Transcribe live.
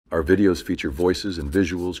Our videos feature voices and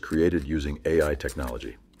visuals created using AI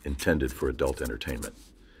technology, intended for adult entertainment.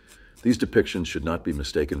 These depictions should not be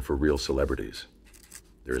mistaken for real celebrities.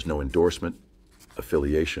 There is no endorsement,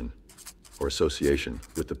 affiliation, or association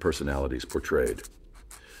with the personalities portrayed.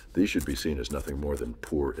 These should be seen as nothing more than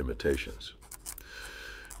poor imitations.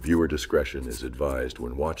 Viewer discretion is advised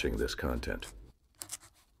when watching this content.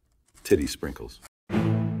 Titty sprinkles.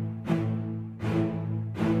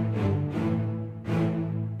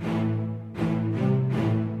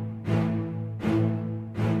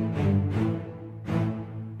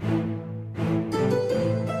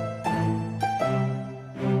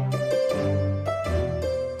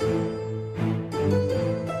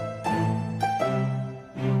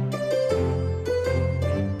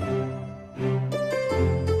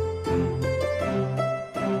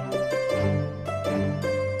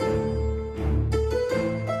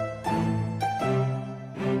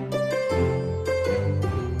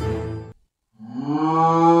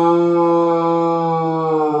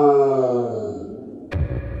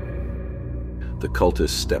 The cultist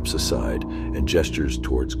steps aside and gestures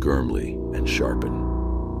towards Gormley and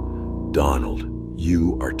Sharpen. Donald,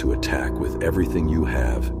 you are to attack with everything you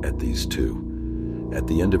have at these two. At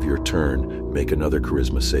the end of your turn, make another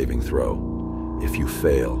charisma saving throw. If you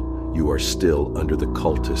fail, you are still under the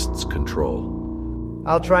cultist's control.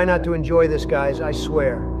 I'll try not to enjoy this, guys, I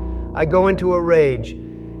swear. I go into a rage,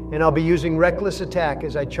 and I'll be using reckless attack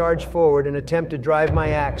as I charge forward and attempt to drive my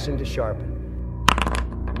axe into Sharpen.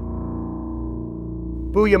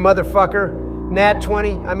 Boo, you motherfucker. Nat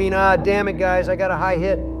 20. Damn it, guys. I got a high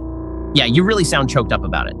hit. Yeah, you really sound choked up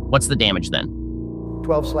about it. What's the damage then?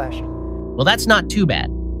 12 slashing. Well, that's not too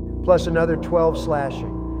bad. Plus another 12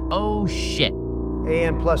 slashing. Oh, shit.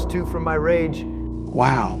 And plus 2 from my rage.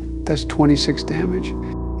 Wow, that's 26 damage.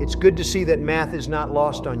 It's good to see that math is not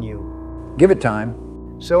lost on you. Give it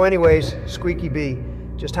time. So anyways, Squeaky B,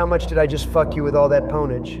 just how much did I just fuck you with all that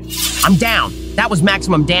ponage? I'm down. That was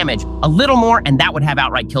maximum damage. A little more, and that would have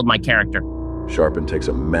outright killed my character. Sharpen takes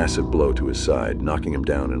a massive blow to his side, knocking him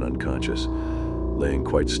down and unconscious, laying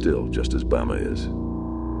quite still, just as Bama is.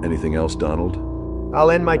 Anything else, Donald? I'll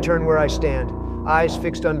end my turn where I stand, eyes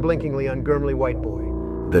fixed unblinkingly on Gormley White Boy.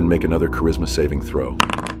 Then make another charisma saving throw.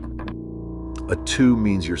 A 2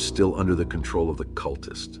 means you're still under the control of the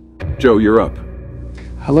cultist. Joe, you're up.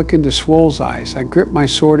 I look into Swole's eyes. I grip my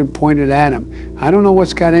sword and point it at him. I don't know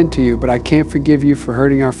what's got into you, but I can't forgive you for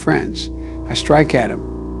hurting our friends. I strike at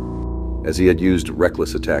him. As he had used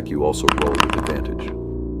reckless attack, you also roll with advantage.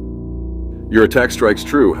 Your attack strikes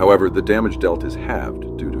true, however, the damage dealt is halved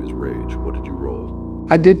due to his rage. What did you roll?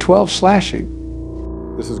 I did 12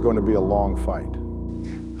 slashing. This is going to be a long fight.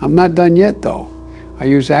 I'm not done yet, though. I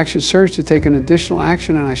use action surge to take an additional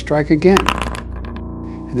action, and I strike again.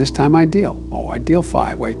 And this time I deal. Oh, I deal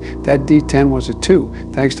 5. Wait, that D10 was a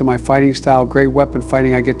 2. Thanks to my fighting style, great weapon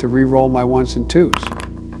fighting, I get to re-roll my 1s and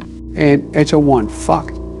 2s. And it's a 1.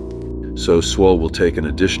 Fuck. So Swole will take an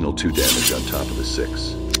additional 2 damage on top of the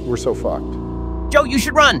 6. We're so fucked. Joe, you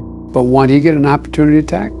should run. But won't he get an opportunity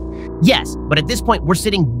attack? Yes, but at this point, we're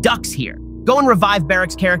sitting ducks here. Go and revive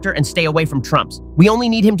Barrick's character and stay away from Trump's. We only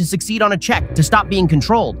need him to succeed on a check to stop being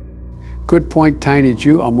controlled. Good point, Tiny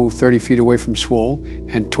Jew. I'll move 30 feet away from Swole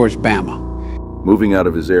and towards Bama. Moving out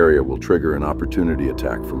of his area will trigger an opportunity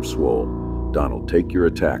attack from Swole. Donald, take your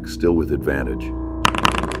attack, still with advantage.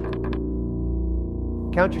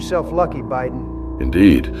 Count yourself lucky, Biden.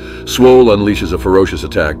 Indeed. Swole unleashes a ferocious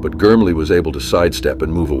attack, but Gormley was able to sidestep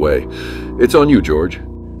and move away. It's on you, George.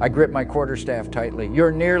 I grip my quarterstaff tightly.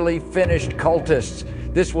 You're nearly finished, cultists.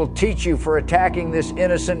 This will teach you for attacking this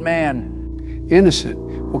innocent man. Innocent?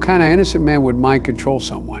 What kind of innocent man would mind control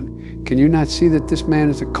someone? Can you not see that this man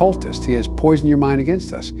is a cultist? He has poisoned your mind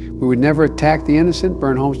against us. We would never attack the innocent,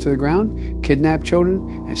 burn homes to the ground, kidnap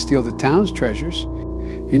children, and steal the town's treasures.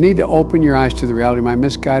 You need to open your eyes to the reality of my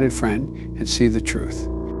misguided friend and see the truth.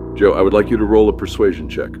 Joe, I would like you to roll a persuasion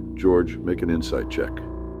check. George, make an insight check.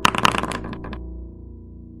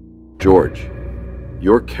 George,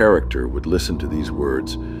 your character would listen to these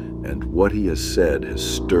words, and what he has said has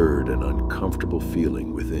stirred an uncomfortable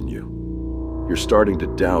feeling within you. You're starting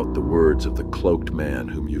to doubt the words of the cloaked man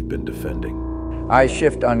whom you've been defending. I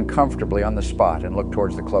shift uncomfortably on the spot and look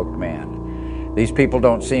towards the cloaked man. These people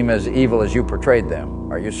don't seem as evil as you portrayed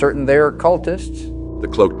them. Are you certain they're cultists? The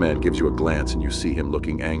cloaked man gives you a glance and you see him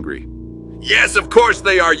looking angry. Yes, of course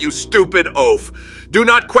they are, you stupid oaf. Do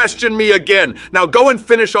not question me again. Now go and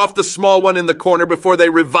finish off the small one in the corner before they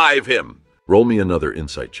revive him. Roll me another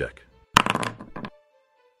insight check.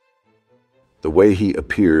 The way he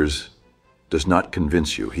appears does not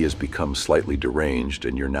convince you he has become slightly deranged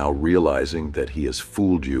and you're now realizing that he has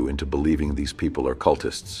fooled you into believing these people are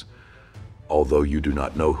cultists. Although you do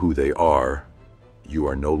not know who they are, you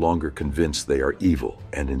are no longer convinced they are evil,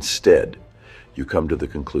 and instead, you come to the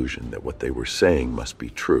conclusion that what they were saying must be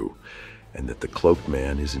true, and that the cloaked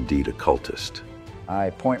man is indeed a cultist. I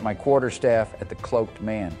point my quarterstaff at the cloaked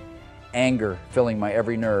man, anger filling my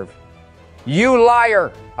every nerve. You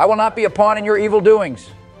liar! I will not be a pawn in your evil doings.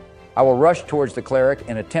 I will rush towards the cleric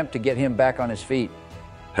and attempt to get him back on his feet.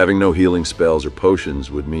 Having no healing spells or potions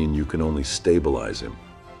would mean you can only stabilize him.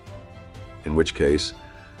 In which case,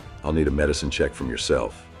 I'll need a medicine check from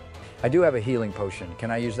yourself. I do have a healing potion.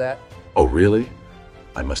 Can I use that? Oh, really?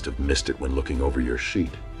 I must have missed it when looking over your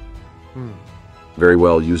sheet. Very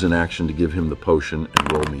well, use an action to give him the potion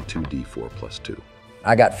and roll me 2d4 plus 2.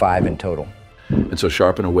 I got 5 in total. And so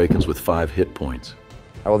Sharpen awakens with 5 hit points.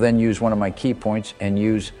 I will then use one of my key points and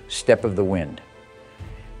use Step of the Wind,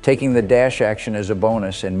 taking the dash action as a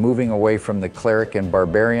bonus and moving away from the cleric and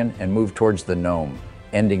barbarian and move towards the gnome,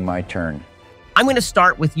 ending my turn. I'm going to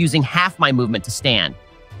start with using half my movement to stand.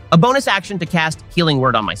 A bonus action to cast Healing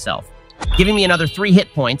Word on myself, giving me another 3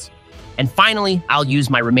 hit points. And finally, I'll use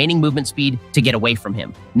my remaining movement speed to get away from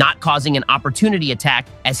him, not causing an opportunity attack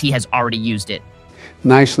as he has already used it.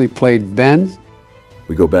 Nicely played, Ben.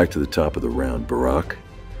 We go back to the top of the round. Barack,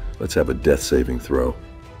 let's have a death saving throw.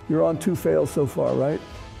 You're on 2 fails so far, right?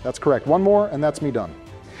 That's correct. One more, and that's me done.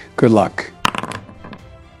 Good luck.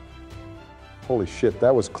 Holy shit,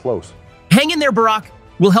 that was close. Hang in there, Barack.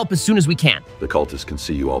 We'll help as soon as we can. The cultist can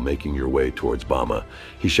see you all making your way towards Bama.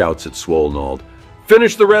 He shouts at Swolenald,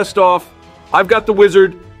 "Finish the rest off! I've got the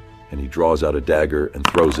wizard!" And he draws out a dagger and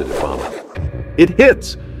throws it at Bama. It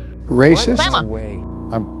hits! Racist. Bama. Way.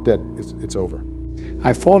 I'm dead. It's over.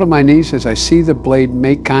 I fall to my knees as I see the blade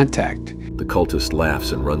make contact. The cultist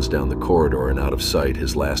laughs and runs down the corridor and out of sight,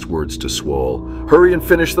 his last words to Swole, "Hurry and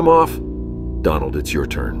finish them off!" Donald, it's your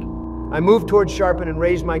turn. I move towards Sharpen and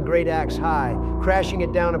raise my great axe high, crashing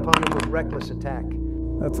it down upon him with reckless attack.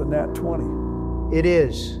 That's a nat 20. It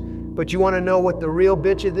is. But you want to know what the real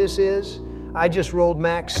bitch of this is? I just rolled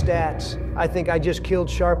max stats. I think I just killed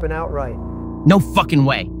Sharpen outright. No fucking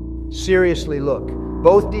way. Seriously, look.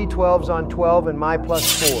 Both D12s on 12 and my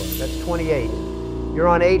plus 4. That's 28. You're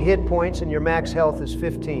on 8 hit points and your max health is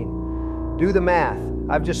 15. Do the math.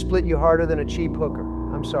 I've just split you harder than a cheap hooker.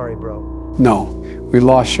 I'm sorry, bro. No, we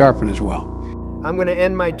lost Sharpen as well. I'm going to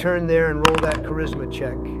end my turn there and roll that charisma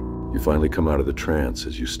check. You finally come out of the trance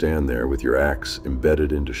as you stand there with your axe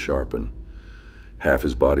embedded into Sharpen. Half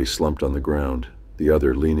his body slumped on the ground, the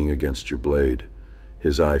other leaning against your blade,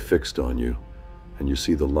 his eye fixed on you, and you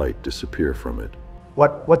see the light disappear from it.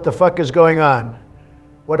 What the fuck is going on?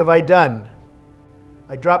 What have I done?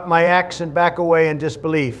 I drop my axe and back away in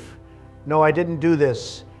disbelief. No, I didn't do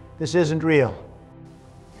this. This isn't real.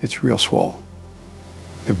 It's real, Swole.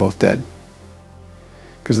 They're both dead.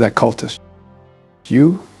 Because of that cultist.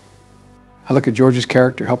 You? I look at George's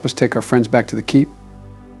character, help us take our friends back to the keep.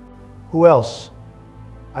 Who else?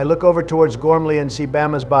 I look over towards Gormley and see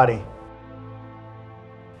Bama's body.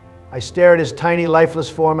 I stare at his tiny, lifeless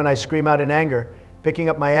form and I scream out in anger. Picking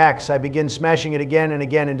up my axe, I begin smashing it again and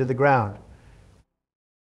again into the ground.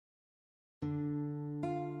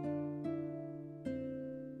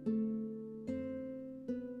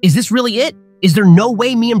 Is this really it? Is there no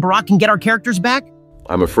way me and Barack can get our characters back?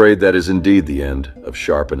 I'm afraid that is indeed the end of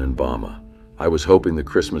Sharpen and Bama. I was hoping the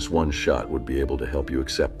Christmas one-shot would be able to help you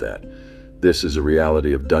accept that. This is a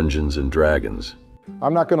reality of Dungeons and Dragons.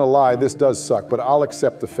 I'm not going to lie, this does suck, but I'll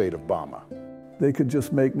accept the fate of Bama. They could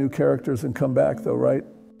just make new characters and come back though, right?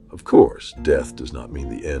 Of course, death does not mean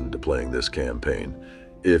the end to playing this campaign.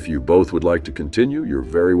 If you both would like to continue, you're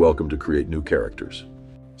very welcome to create new characters.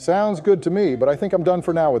 Sounds good to me, but I think I'm done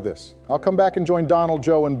for now with this. I'll come back and join Donald,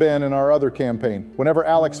 Joe, and Ben in our other campaign, whenever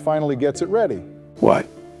Alex finally gets it ready. What?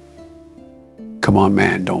 Come on,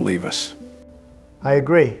 man, don't leave us. I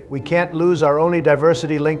agree. We can't lose our only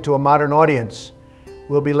diversity link to a modern audience.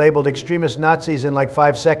 We'll be labeled extremist Nazis in like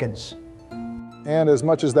 5 seconds. And as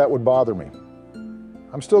much as that would bother me,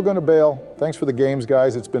 I'm still going to bail. Thanks for the games,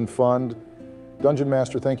 guys. It's been fun. Dungeon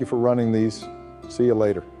Master, thank you for running these. See you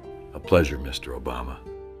later. A pleasure, Mr. Obama.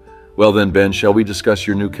 Well then, Ben, shall we discuss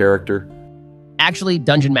your new character? Actually,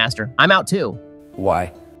 Dungeon Master, I'm out too.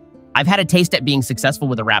 Why? I've had a taste at being successful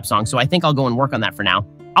with a rap song, so I think I'll go and work on that for now.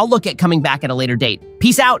 I'll look at coming back at a later date.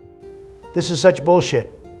 Peace out! This is such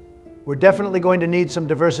bullshit. We're definitely going to need some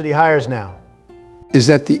diversity hires now. Is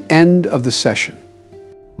that the end of the session?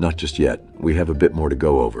 Not just yet. We have a bit more to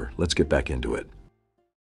go over. Let's get back into it.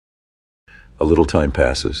 A little time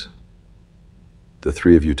passes. The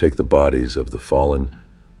three of you take the bodies of the fallen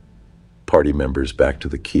party members back to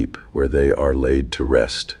the keep, where they are laid to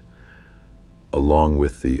rest, along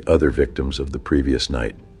with the other victims of the previous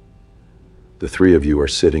night. The three of you are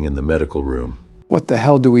sitting in the medical room. What the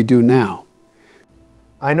hell do we do now?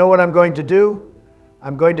 I know what I'm going to do.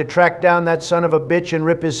 I'm going to track down that son of a bitch and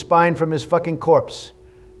rip his spine from his fucking corpse.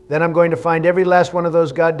 Then I'm going to find every last one of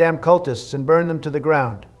those goddamn cultists and burn them to the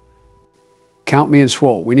ground. Count me in,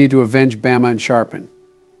 Swole. We need to avenge Bama and Sharpen.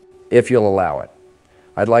 If you'll allow it.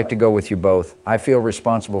 I'd like to go with you both. I feel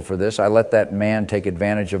responsible for this. I let that man take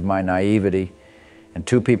advantage of my naivety, and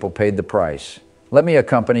 2 people paid the price. Let me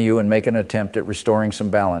accompany you and make an attempt at restoring some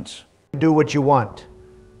balance. Do what you want.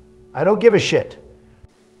 I don't give a shit.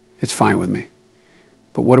 It's fine with me.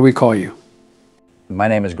 But what do we call you? My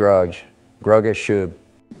name is Grudge. Grugga Shub.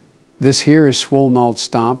 This here is Swole Nald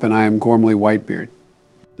Stomp, and I am Gormley Whitebeard.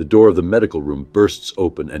 The door of the medical room bursts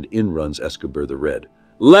open, and in runs Escobar the Red.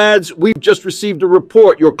 Lads, we've just received a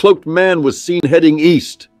report. Your cloaked man was seen heading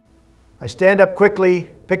east. I stand up quickly,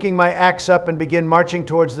 picking my axe up and begin marching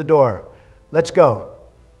towards the door. Let's go.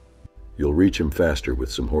 You'll reach him faster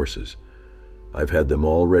with some horses. I've had them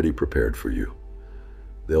already prepared for you.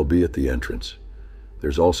 They'll be at the entrance.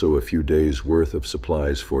 There's also a few days' worth of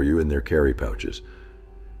supplies for you in their carry pouches.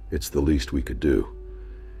 It's the least we could do.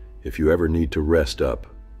 If you ever need to rest up,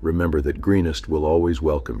 remember that Greenest will always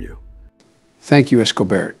welcome you. Thank you,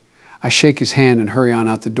 Escobar. I shake his hand and hurry on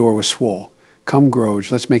out the door with Swole. Come,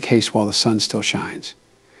 Groge, let's make haste while the sun still shines.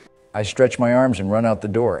 I stretch my arms and run out the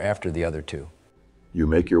door after the other 2. You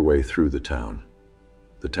make your way through the town,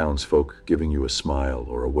 the townsfolk giving you a smile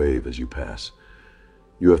or a wave as you pass.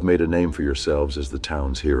 You have made a name for yourselves as the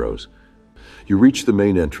town's heroes. You reach the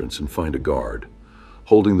main entrance and find a guard,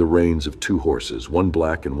 holding the reins of 2 horses, one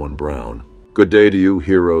black and one brown. Good day to you,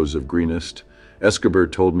 heroes of Greenest. Escobar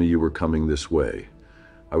told me you were coming this way.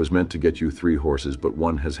 I was meant to get you 3 horses, but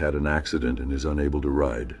one has had an accident and is unable to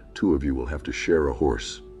ride. 2 of you will have to share a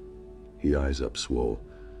horse. He eyes up Swole.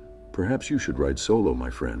 Perhaps you should ride solo, my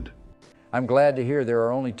friend. I'm glad to hear there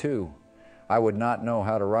are only 2. I would not know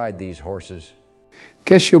how to ride these horses.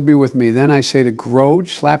 Guess you'll be with me. Then I say to Groge,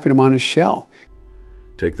 slapping him on his shell.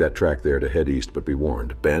 Take that track there to head east, but be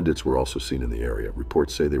warned. Bandits were also seen in the area.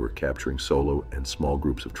 Reports say they were capturing solo and small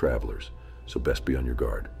groups of travelers, so best be on your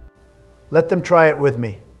guard. Let them try it with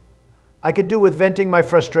me. I could do with venting my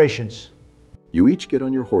frustrations. You each get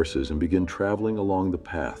on your horses and begin traveling along the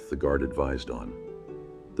path the guard advised on.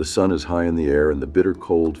 The sun is high in the air, and the bitter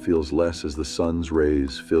cold feels less as the sun's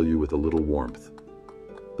rays fill you with a little warmth.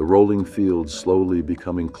 The rolling fields slowly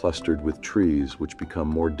becoming clustered with trees, which become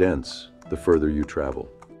more dense the further you travel.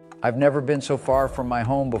 I've never been so far from my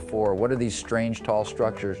home before. What are these strange tall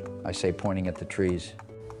structures? I say, pointing at the trees.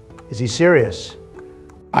 Is he serious?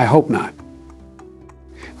 I hope not.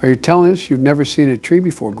 Are you telling us you've never seen a tree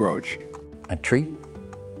before, Groge? A tree?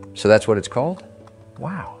 So that's what it's called?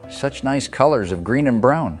 Wow, such nice colors of green and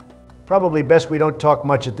brown. Probably best we don't talk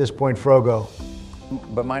much at this point, Frogo.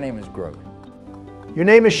 But my name is Grog. Your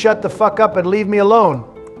name is shut the fuck up and leave me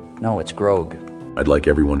alone. No, it's Grog. I'd like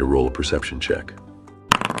everyone to roll a perception check.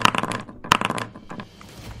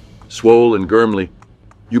 Swole and Gormley,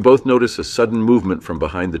 you both notice a sudden movement from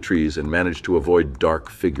behind the trees and manage to avoid dark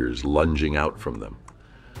figures lunging out from them.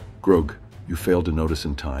 Grog, you fail to notice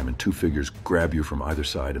in time, and 2 figures grab you from either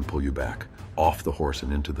side and pull you back, off the horse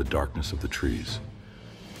and into the darkness of the trees.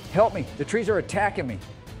 Help me, the trees are attacking me.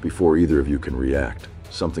 Before either of you can react,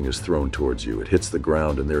 something is thrown towards you. It hits the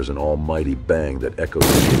ground and there's an almighty bang that echoes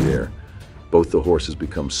in the air. Both the horses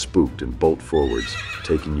become spooked and bolt forwards,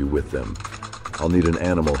 taking you with them. I'll need an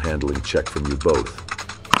animal handling check from you both.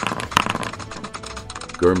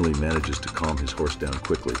 Gormley manages to calm his horse down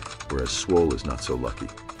quickly, whereas Swole is not so lucky.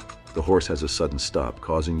 The horse has a sudden stop,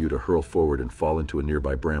 causing you to hurl forward and fall into a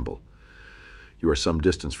nearby bramble. You are some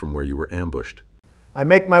distance from where you were ambushed. I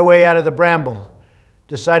make my way out of the bramble,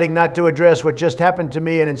 deciding not to address what just happened to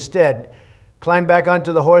me and instead climb back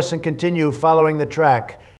onto the horse and continue following the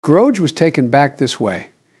track. Groge was taken back this way.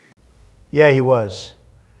 Yeah, he was.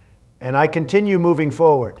 And I continue moving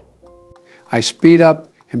forward. I speed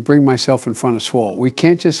up and bring myself in front of Swole. We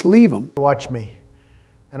can't just leave him. Watch me.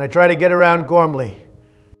 And I try to get around Gormley.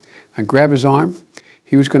 I grab his arm.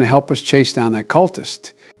 He was going to help us chase down that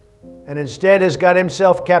cultist. And instead has got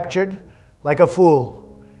himself captured like a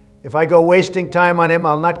fool. If I go wasting time on him,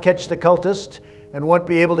 I'll not catch the cultist and won't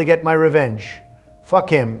be able to get my revenge. Fuck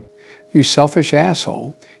him. You selfish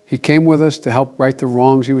asshole. He came with us to help right the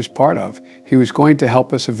wrongs he was part of. He was going to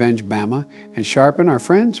help us avenge Bama and Sharpen, our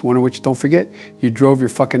friends, one of which, don't forget, you drove your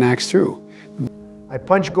fucking axe through. I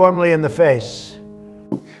punch Gormley in the face.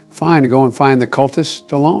 Fine, to go and find the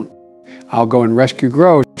cultist alone. I'll go and rescue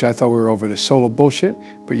Grow, which I thought we were over the solo bullshit,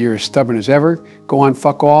 but you're as stubborn as ever. Go on,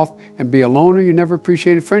 fuck off, and be a loner. You never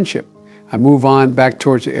appreciated friendship. I move on back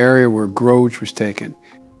towards the area where Groge was taken.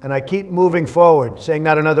 And I keep moving forward, saying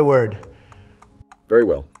not another word. Very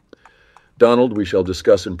well. Donald, we shall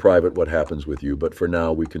discuss in private what happens with you, but for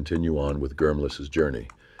now we continue on with Gurmless's journey.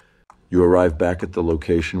 You arrive back at the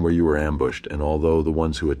location where you were ambushed, and although the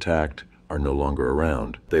ones who attacked are no longer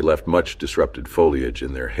around, they left much disrupted foliage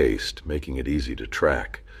in their haste, making it easy to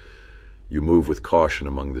track. You move with caution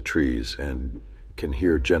among the trees and can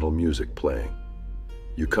hear gentle music playing.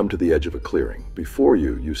 You come to the edge of a clearing. Before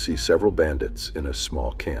you, you see several bandits in a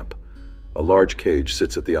small camp. A large cage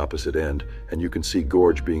sits at the opposite end, and you can see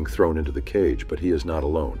Gorge being thrown into the cage, but he is not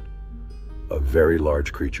alone. A very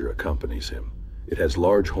large creature accompanies him. It has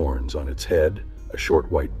large horns on its head, a short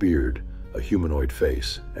white beard, a humanoid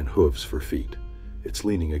face, and hooves for feet. It's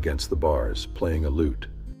leaning against the bars, playing a lute.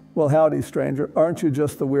 Well, howdy, stranger. Aren't you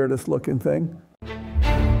just the weirdest looking thing?